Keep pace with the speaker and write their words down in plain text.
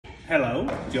Hello,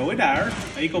 Joey Dyer,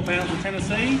 Eco Panels of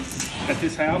Tennessee. Got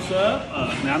this house up.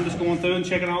 Now I'm just going through and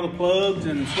checking all the plugs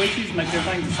and switches, make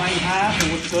everything the same height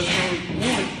and what the customer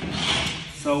wanted.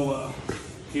 So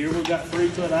here we've got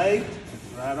 3'8",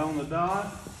 right on the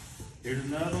dot. Here's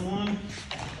another one,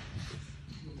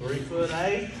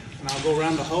 3'8", and I'll go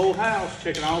around the whole house,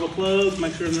 checking all the plugs,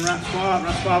 make sure they're in the right spot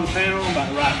of the panel, about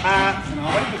the right height, and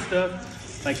all that good stuff.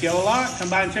 Thank y'all a lot. Come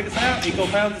by and check us out, Eco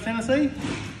Panels of Tennessee.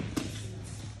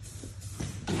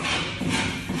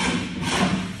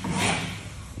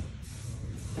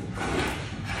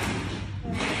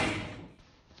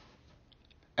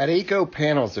 At Eco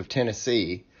Panels of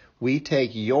Tennessee, we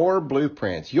take your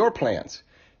blueprints, your plans,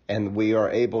 and we are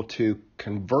able to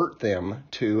convert them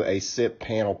to a SIP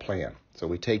panel plan. So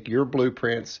we take your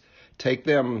blueprints, take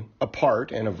them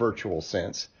apart in a virtual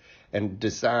sense, and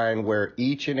design where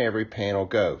each and every panel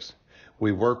goes.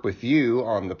 We work with you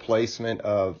on the placement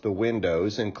of the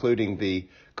windows, including the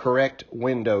correct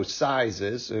window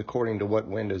sizes according to what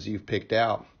windows you've picked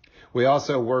out. We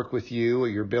also work with you or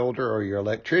your builder or your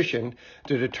electrician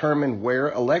to determine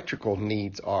where electrical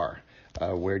needs are.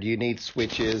 Where do you need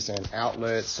switches and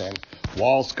outlets and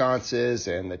wall sconces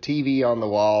and the TV on the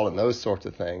wall and those sorts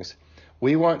of things.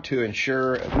 We want to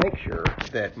make sure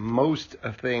that most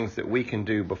of things that we can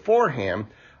do beforehand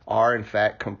are in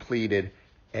fact completed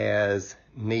as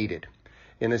needed.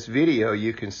 In this video,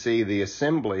 you can see the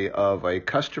assembly of a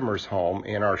customer's home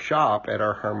in our shop at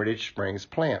our Hermitage Springs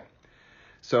plant.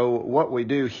 So what we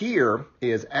do here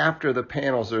is after the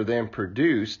panels are then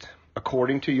produced,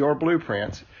 according to your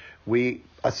blueprints, we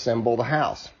assemble the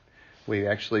house. We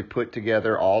actually put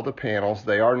together all the panels.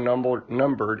 They are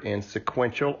numbered in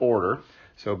sequential order.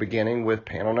 So beginning with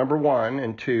panel number 1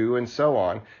 and 2 and so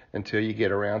on until you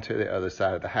get around to the other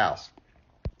side of the house.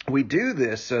 We do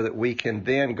this so that we can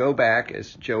then go back,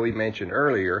 as Joey mentioned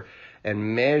earlier,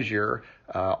 and measure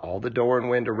all the door and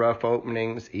window rough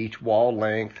openings, each wall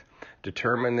length,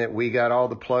 determine that we got all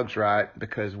the plugs right,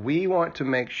 because we want to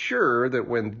make sure that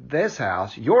when this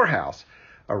house, your house,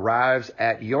 arrives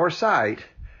at your site,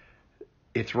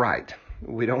 it's right.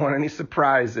 We don't want any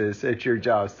surprises at your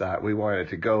job site. We want it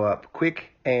to go up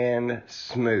quick and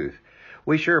smooth.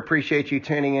 We sure appreciate you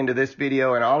tuning into this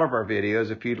video and all of our videos.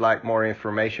 If you'd like more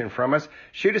information from us,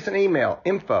 shoot us an email,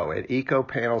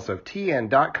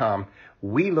 info@ecopanelsoftn.com.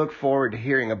 We look forward to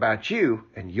hearing about you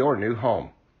and your new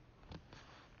home.